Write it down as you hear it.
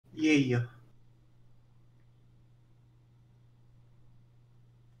Yeah.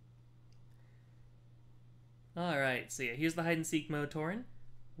 Alright, so yeah, here's the hide and seek mode, Torin.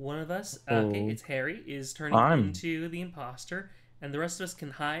 One of us, okay, Oh, it's Harry, is turning I'm. into the imposter, and the rest of us can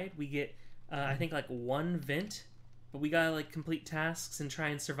hide. We get, I think, like one vent, but we gotta like complete tasks and try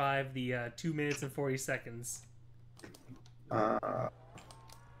and survive the 2 minutes and 40 seconds. Uh,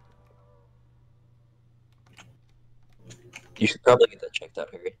 You should probably get that checked out,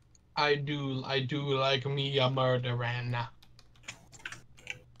 Harry. I do like me a murderin'.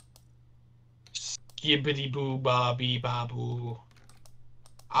 Skibbity boo bobby baboo.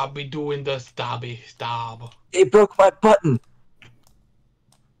 I'll be doing the stabby stab. They broke my button!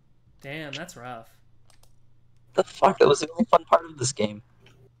 Damn, that's rough. The fuck? That was the only fun part of this game.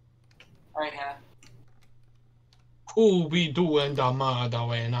 Alright, Hannah. Who be doing the murder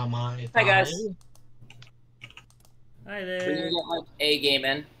when I'm Hi, guys. Hi We there. didn't get like a game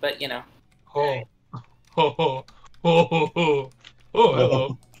in, but you know. Oh. Ho ho. Ho ho ho. Oh,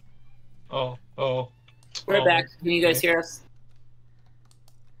 hello. Oh. We're back. Can you guys hear us?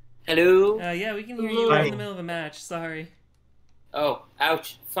 Hello? Yeah, we can hear you. We're in the middle of a match. Sorry. Oh,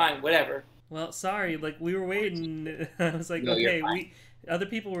 ouch. Fine, whatever. Well, sorry. Like we were waiting. I was like, No, you're okay, fine. other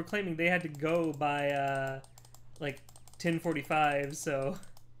people were claiming they had to go by like 10:45. So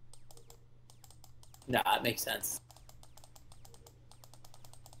Nah, it makes sense.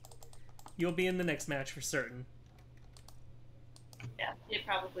 you'll be in the next match for certain. Yeah, it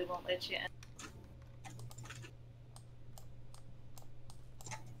probably won't let you in.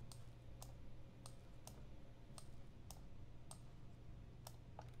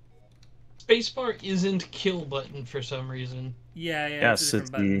 Spacebar isn't kill button for some reason. Yeah. Yes, it's a it's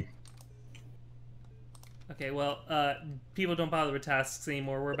different button. the. Okay, well, people don't bother with tasks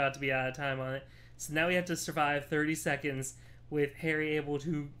anymore. We're about to be out of time on it. So now we have to survive 30 seconds with Harry able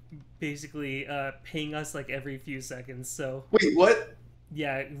to basically ping us like every few seconds. So wait, what?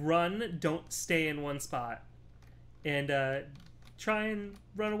 yeah, run, don't stay in one spot. And try and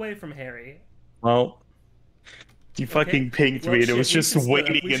run away from Harry. Well, you fucking pinged Well, me, and it shit, was we just should split up.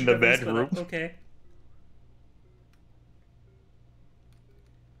 waiting We in should the definitely split up. bedroom. Okay.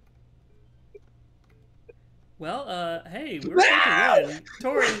 Well, hey, we're about to win.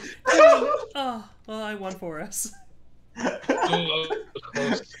 Tori, oh, well, I won for us.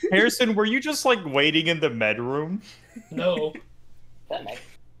 Harrison, were you just like waiting in the bedroom? No. That makes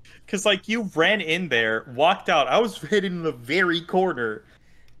Because like you ran in there, walked out. I was hidden in the very corner,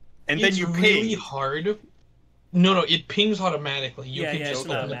 and then It's you really pinged. hard. No, it pings automatically. You Yeah, can yeah, just it's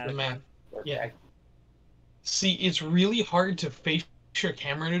open up automatic. the map. work. Yeah. See, it's really hard to face your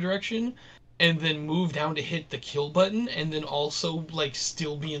camera in a direction, and then move down to hit the kill button, and then also like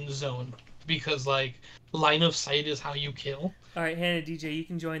still be in the zone because like line of sight is how you kill. All right, Hannah, DJ, you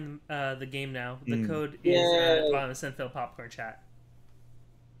can join the game now. The Mm. code is Yay. on the Senfil Popcorn chat.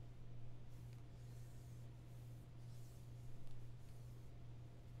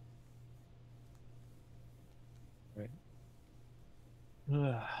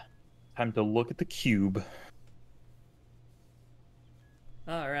 Time to look at the cube.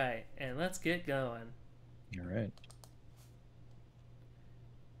 All right, and let's get going. All right.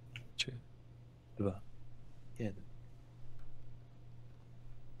 Yeah.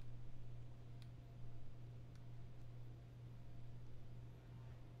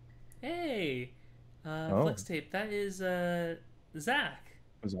 Hey, Oh. Flex Tape, that is Zach.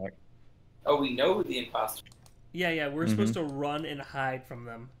 Was that? Oh, we know who the imposter. Yeah, we're supposed to run and hide from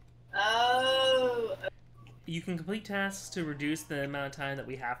them. Oh, You can complete tasks to reduce the amount of time that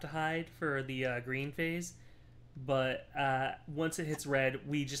we have to hide for the green phase, but once it hits red,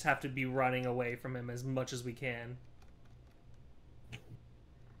 we just have to be running away from him as much as we can.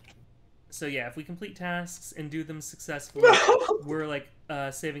 So yeah, if we complete tasks and do them successfully, we're like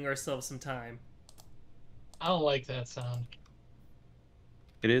saving ourselves some time. I don't like that sound.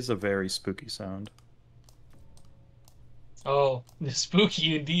 It is a very spooky sound. Oh,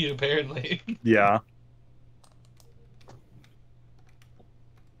 spooky indeed, apparently. Yeah.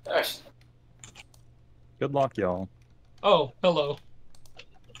 Gosh. Good luck, y'all. Oh, hello.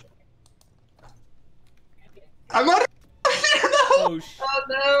 I'm not. Oh shit! oh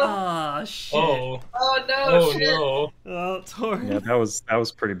no! Ah shit! Oh, Oh no! oh shit. no. Oh, Tori. Yeah, that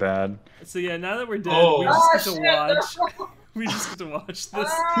was pretty bad. So yeah, now that we're dead, Oh. we Oh just get shit! to watch. No. We just get to watch this.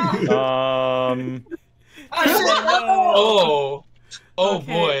 Ah. Oh, Oh, shit, no. Oh. Oh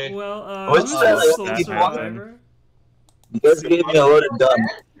Okay, boy. well, What's I'm that? a sole That survivor. You guys gave me a loaded gun.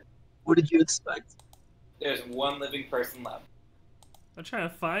 What did you expect? There's one living person left. I'm trying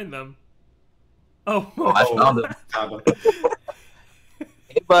to find them. Oh, Oh, I found him.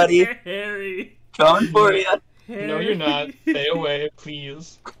 Hey, buddy. Harry. Coming for you. Harry. No, you're not. Stay away,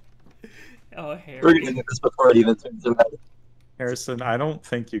 please. Oh, Harry. We're gonna get this before it even turns around. Harrison, I don't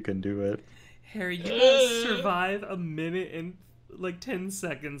think you can do it. Harry, you gotta survive a minute and like 10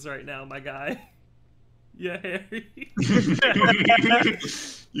 seconds right now, my guy. Yeah, Harry.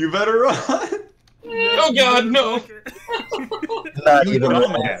 You better run. Oh God, no! Not You even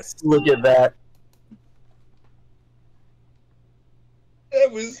dumbass. Look at that.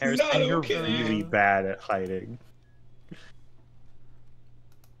 That was Harrison, not you're okay. really bad at hiding.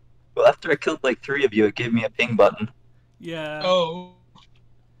 Well, after I killed like 3 of you, it gave me a ping button. Yeah. Oh,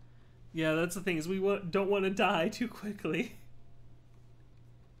 Yeah, that's the thing, is we don't want to die too quickly.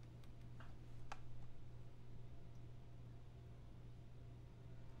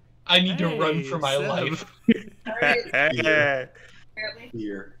 I need to run Hey, for my Seb. life. Yeah. Apparently.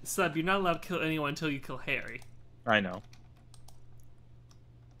 Here. Seb, you're not allowed to kill anyone until you kill Harry. I know.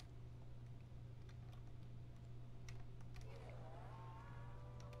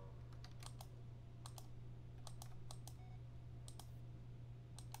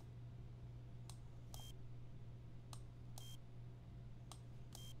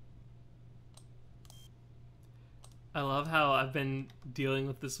 I love how I've been dealing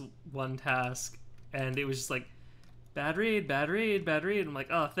with this one task, and it was just like, bad raid, bad raid, bad raid. I'm like,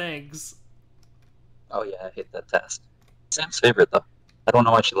 oh, thanks. Oh yeah, I hate that task. Sam's favorite though. I don't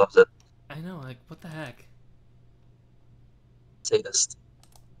know why she loves it. I know, like, what the heck? Sadist.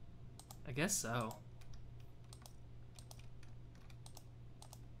 I guess so.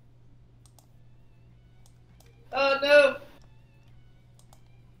 Oh no!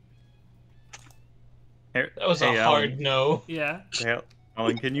 That was a hard no. Yeah, Hey,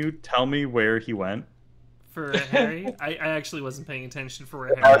 Alan, can you tell me where he went? for Harry. I actually wasn't paying attention for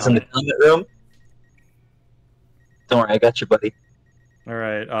where I Harry was in the went. helmet room. Don't worry, I got you, buddy. All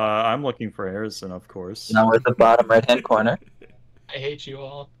right, I'm looking for Harrison, of course. Now we're at the bottom right-hand corner. I hate you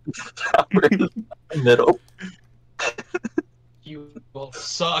all. We're in the middle. You all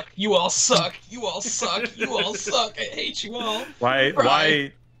suck. You all suck. You all suck. You all suck. I hate you all. Why? Cry.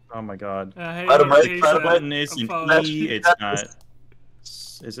 Why? Oh my God. Hey, Bottom right, Harry, bottom Seb, right. Button is I'm in following. E. It's not.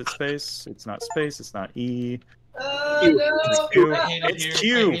 Is it space? It's not space. It's not E. Oh You- no! Q. I hate it It's here.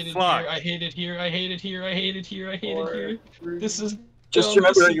 Q, I hate it fuck. here. I hate it here. I hate it here. I hate it here. I hate it here. This is Just dumb.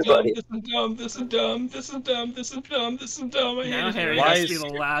 remember This is your dumb. buddy. This is dumb. This is dumb. This is dumb. This is dumb. This is dumb. I hate Now it Harry here. Why has to be is- the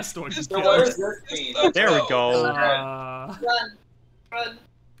last one to This kill. Where's sucks. your This screen? sucks. There we Oh, go. Run! Run!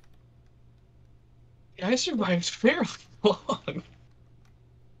 I survived fairly long.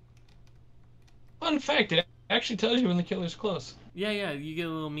 Fun fact, it actually tells you when the killer's close. Yeah, you get a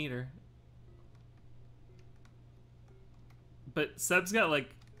little meter. But Seb's got like,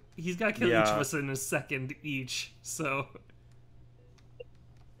 he's got to kill each Yeah. of us in a second each, so.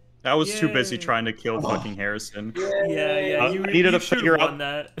 I was too busy Yay. trying to kill fucking Harrison. Yeah, I you needed to should've figure won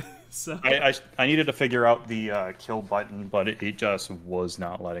out- that. So. I needed to figure out the kill button, but it just was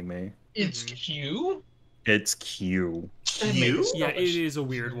not letting me. It's Mhm. Q? It's Q. That makes so Yeah, much it is a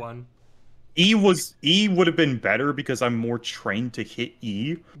weird one. E would have been better because I'm more trained to hit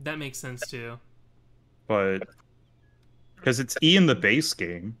E, That makes sense too. but because it's E in the base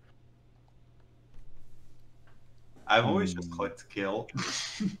game. I've always just clicked kill.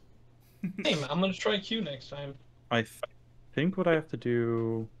 Hey, I'm gonna try Q next time. I think what I have to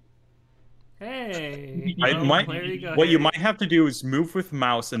do. Hey. I well, might. there you go, What you Harry. might have to do is move with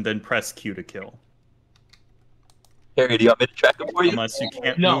mouse and then press Q to kill. Harry, do you want me to track him for you? Unless you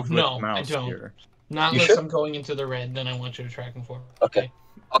can't No, move with no, I mouse don't. here. Not You unless sure? I'm going into the red, then I want you to track him for me. Okay.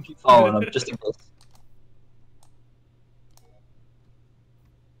 I'll keep following him, just in case.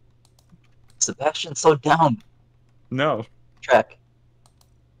 Sebastian, slow down. No. Track.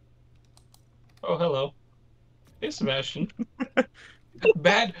 Oh, hello. Hey, Sebastian.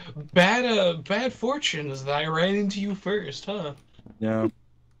 bad fortune is that I ran into you first, huh? Yeah.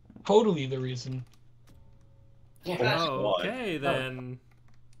 Totally the reason. Oh, okay then.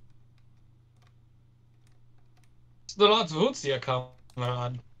 Snart Wutsia,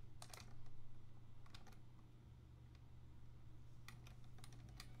 Kamerad.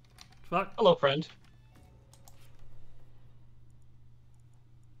 Fuck. Hello, friend.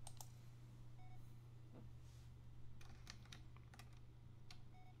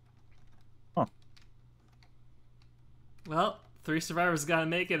 Well, 3 survivors gotta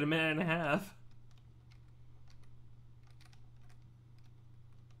make it a minute and a half.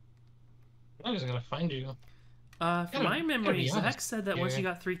 I'm just gonna find you. From Gotta- my gotta memory, be Zach honest said that once here. you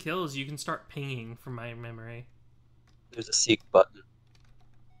got 3 kills, you can start pinging, from my memory. There's a seek button.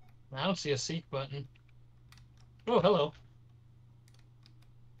 I don't see a seek button. Oh, hello.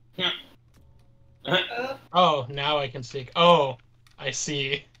 Oh, now I can see. Oh, I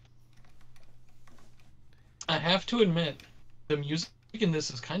see. I have to admit, the music in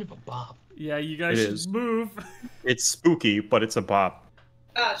this is kind of a bop. Yeah, you guys It should is. move. It's spooky, but it's a bop.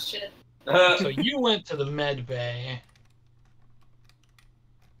 Oh shit. So you went to the med bay.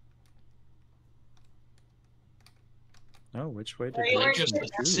 Oh, which way did Are you we Like wearing just your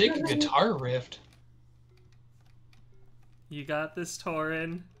a sick guitar riff. You got this,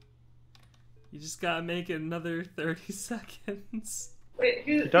 Torin. You just gotta make it another 30 seconds. Wait,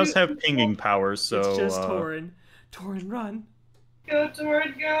 who? It does who- have pinging powers, so It's just Torin. Torin, run. Go,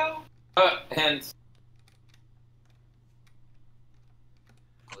 Torin, go. And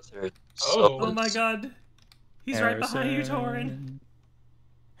Was there Oh. Oh my god. He's right behind you, Torin.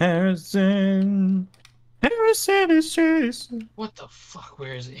 Harrison. Harrison is chasing. What the fuck?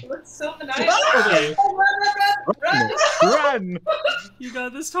 Where is he? He looks so nice. Oh, there. Run! Run! You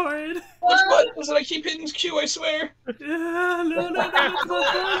got this, Torin. Which button was it? I keep hitting Q, I swear. No, it's not fun.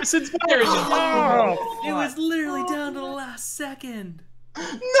 Harrison's There he is. Oh, It was literally down to the last second. No!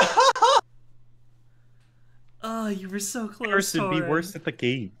 Oh, you were so close, Harrison, be Torin. worse at the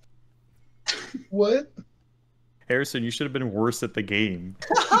game. What? Harrison, you should have been worse at the game.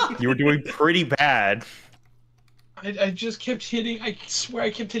 You were doing pretty bad. I just kept hitting. I swear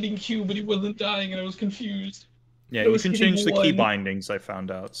I kept hitting Q, but he wasn't dying, and I was confused. Yeah, I you was can hitting change the key one. bindings, I found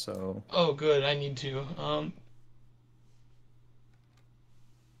out, so... Oh, good. I need to.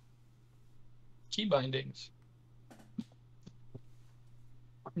 Key bindings.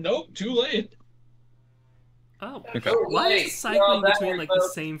 Nope, too late. Oh, Okay. why is Wait, it cycling no, that between was like the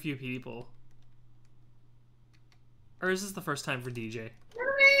both- same few people? Or is this the first time for DJ?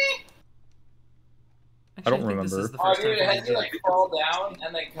 I don't Actually, think This remember. is the oh, first dude, time it for has to DJ. like fall down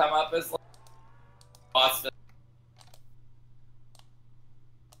and then come up as like Boston.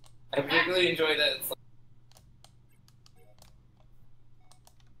 I particularly enjoy that. It's like,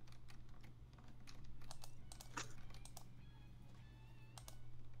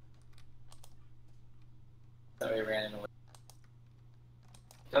 sorry, I ran away.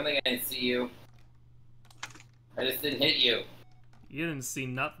 Don't think I didn't see you. I just didn't hit you. You didn't see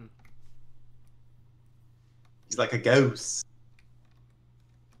nothing. He's like a ghost.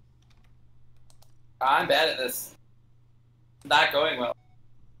 I'm bad at this. It's not going well.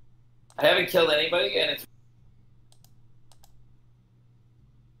 I haven't killed anybody, and it's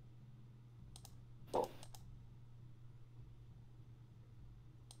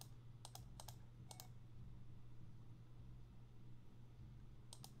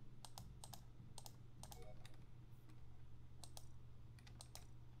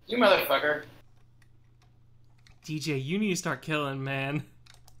you motherfucker. DJ, you need to start killing, man.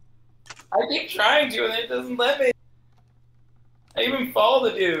 I keep trying to, and it doesn't let me. I even follow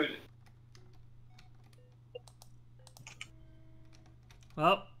the dude.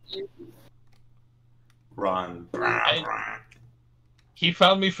 Well, Run. He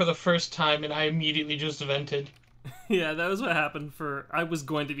found me for the first time, and I immediately just vented. yeah, that was what happened for... I was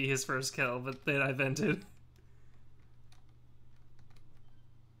going to be his first kill, but then I vented.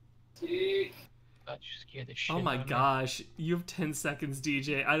 Dude. That just scared the shit Oh my out of me. gosh, you have 10 seconds,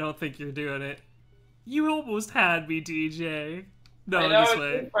 DJ. I don't think you're doing it. You almost had me, DJ. No, I know this it's way.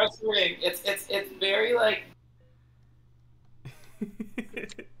 really frustrating. It's very like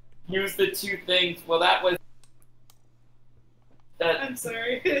use the two things. Well, that was that. I'm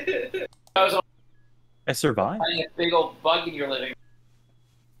sorry. I was I survived. finding a big old bug in your living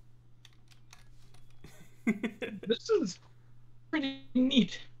This is pretty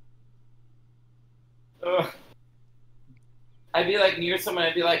neat. room. Ugh. I'd be like near someone.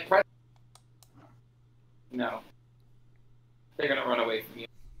 I'd be like, press. No. They're gonna run away from you.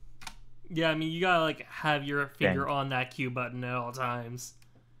 Yeah, I mean, you gotta, like, have your finger on that Q button at all times.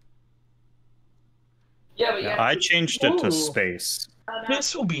 Yeah, but yeah. I changed it to Ooh. space.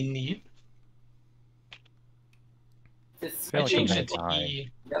 This will be neat. It's feel I like changed I'm it to gonna die.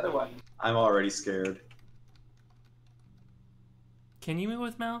 E. the other one. I'm already scared. Can you move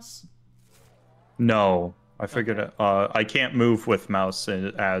with mouse? No, I figured it, I can't move with mouse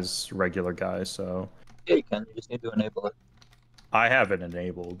as regular guy, so Yeah, you can. You just need to enable it. I have it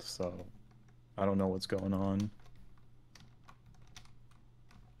enabled, so I don't know what's going on.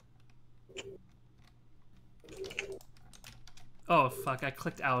 Oh, fuck, I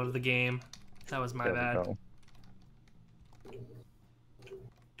clicked out of the game. That was my There we bad. go.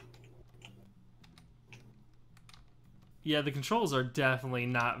 Yeah, the controls are definitely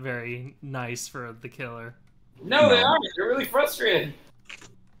not very nice for the killer. No, they No. aren't. They're really frustrated.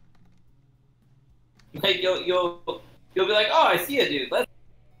 Like you'll be like, oh, I see a dude. Let's.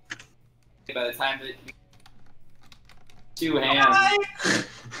 by the time that we... 2 hands.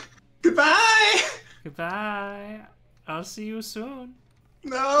 Goodbye! Goodbye. I'll see you soon.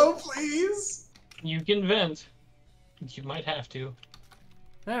 No, please. You can vent. You might have to.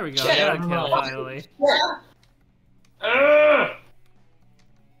 There we go. Yeah, I got a kill right. finally. Ugh!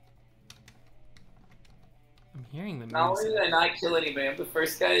 I'm hearing the Not only music. did I not kill anybody, I'm the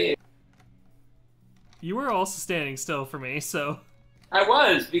first guy. You were also standing still for me, so I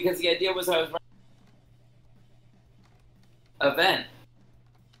was, because the idea was I was running a vent.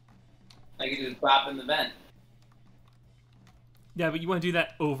 I could just bop in the vent. yeah. But you want to do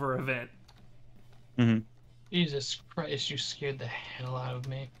that over event. Jesus Christ, you scared the hell out of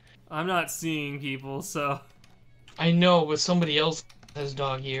me. I'm not seeing people, so I know, but somebody else has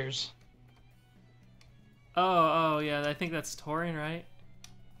dog ears. oh yeah. I think that's Torian, right?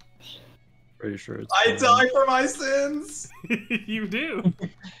 Pretty sure it's. I die for my sins. You do.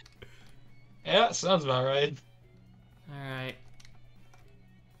 Yeah, sounds about right. All right.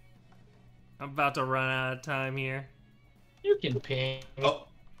 I'm about to run out of time here. You can ping. Oh,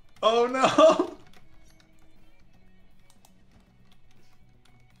 oh no.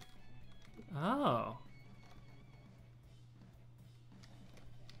 Oh.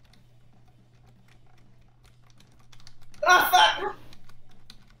 Ah, fuck!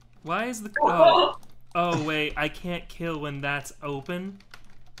 Why is the oh? Oh wait, I can't kill when that's open.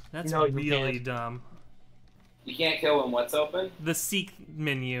 That's No, you really can't. dumb. You can't kill when what's open? The seek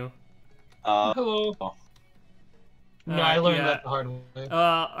menu. Hello. No, I learned yeah. that the hard way.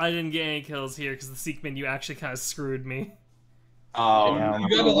 I didn't get any kills here because the seek menu actually kind of screwed me. Oh, Yeah.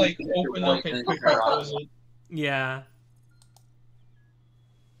 You gotta like open up and quickly close it. Yeah,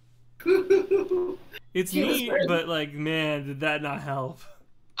 it's He was neat, right. but like, man, did that not help?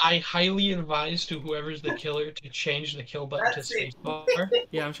 I highly advise to whoever's the killer to change the kill button to That's it. spacebar.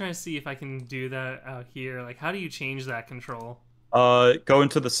 Yeah, I'm trying to see if I can do that out here. Like, how do you change that control? Go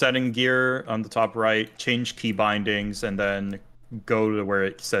into the setting gear on the top right, change key bindings, and then go to where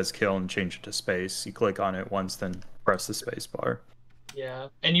it says kill and change it to space. You click on it once, then press the space bar. Yeah,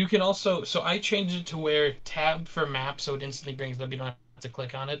 and you can also. So I changed it to where tab for map, so it instantly brings up. You don't have to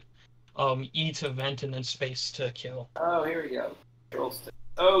click on it. E to vent, and then space to kill. Oh, here we go. Control stick.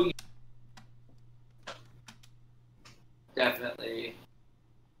 Oh, yeah. Definitely.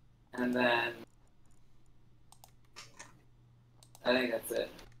 And then... I think that's it.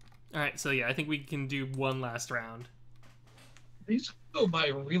 All right, so yeah, I think we can do one last round. These go by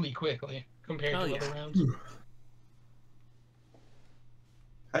really quickly compared Hell to yeah. other rounds.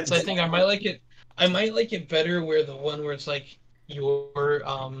 So I think I might like it. I might like it better where the one where it's like your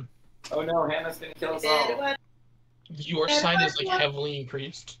Oh no, Hannah's gonna kill us Dad, all. watch, your side is like heavily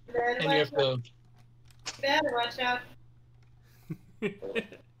increased, Dad, and you have watch out. to. Dad, watch out.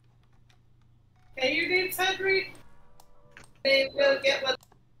 Hey, you need Henry? They will get what.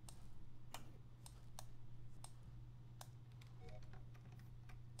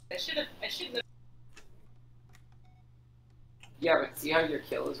 I shouldn't have. Yeah, but see how your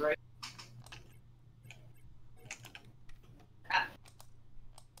kill is right?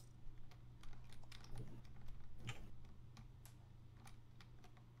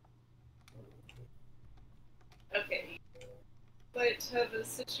 Okay. Might have a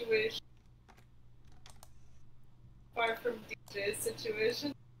situation far from DJ's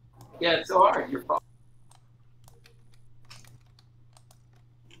situation. Yeah, it's so hard. Your fault.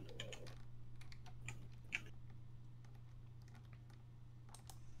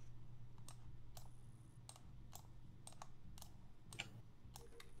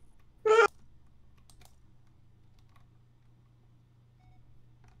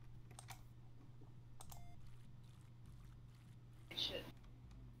 I should.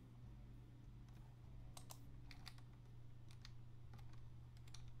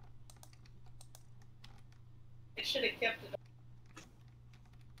 I should have kept it.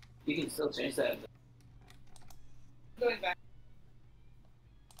 You can still change that. Going back.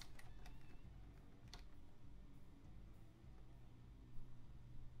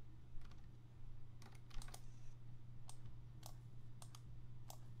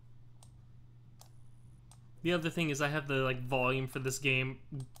 The other thing is I have the like volume for this game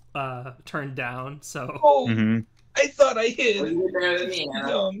turned down, so Oh, Mm-hmm. I thought I Well, hit. you did better than me,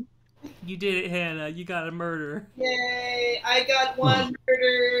 Hannah. you did it, Hannah. You got a murder. Yay! I got one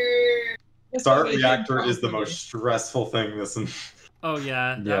murder. Start reactor is the most stressful thing this. Oh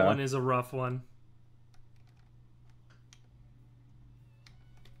yeah, that Yeah. one is a rough one.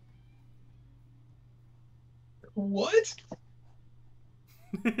 What?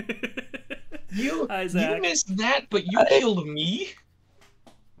 You Hi, Zach. you missed that, but you I- killed me.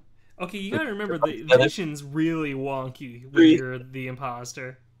 Okay, you gotta remember the Together. mission's really wonky when Three. you're the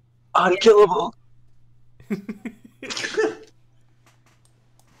imposter. Unkillable.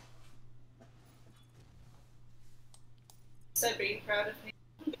 Cedric, proud of me.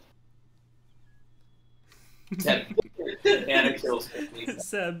 Anna kills me.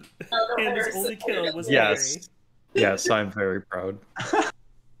 Seb, Oh, no, Hannah's Harrison. only kill was Yes. Yes, I'm very proud. Harry.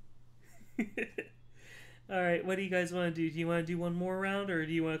 Alright, what do you guys want to do? Do you want to do one more round, or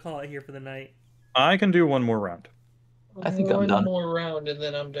do you want to call it here for the night? I can do one more round. I think I'm One done. more round and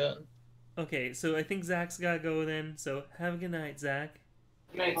then I'm done. Okay, so I think Zach's gotta go then, so have a good night, Zach.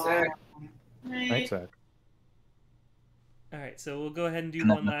 Good night, Zach. Thanks, Zach. Alright, so we'll go ahead and do Good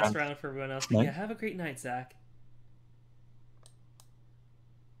night, one my last friend. round for everyone else. But Night. yeah, have a great night, Zach.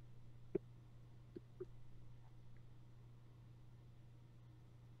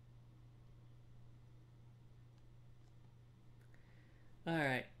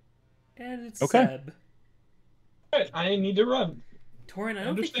 Alright. And it's Okay. Seb. Alright, I need to run. Torin, I I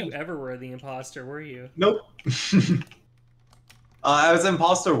don't think you understand. ever were the imposter, were you? Nope. I was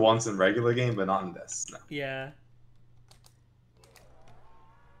imposter once in regular game, but not in this. No. Yeah.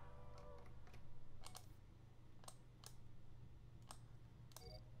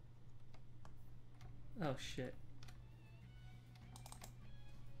 Oh shit.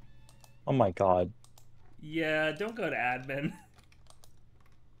 Oh my god. Yeah, don't go to admin.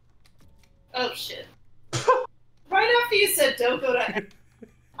 Oh shit. Right after you said don't go to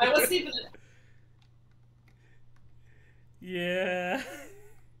I wasn't even Yeah.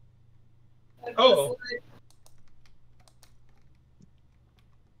 I was Oh. like,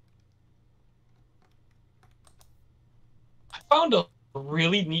 I found a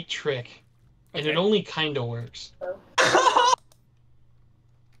really neat trick, and it Okay. only kinda works.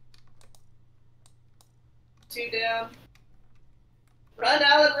 two down. Run,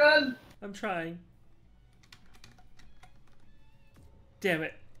 Alan, run! I'm trying. Damn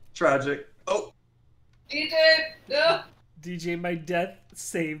it. Tragic. Oh, DJ, no, DJ, my death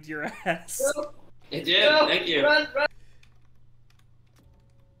saved your ass. no, It did. no, Thank you. run, run.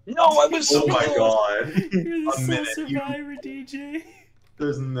 No, I was so oh my close. god. You're the A sole minute, you- survivor, DJ.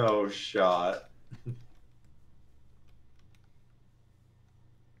 There's no shot.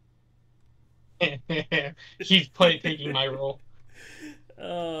 He's taking my role.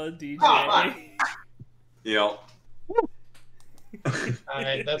 Oh, DJ. Ah, You know.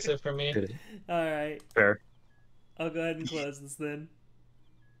 Alright, that's it for me. Alright, Fair. I'll go ahead and close this then.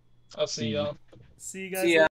 I'll see y'all. See you guys See ya. later.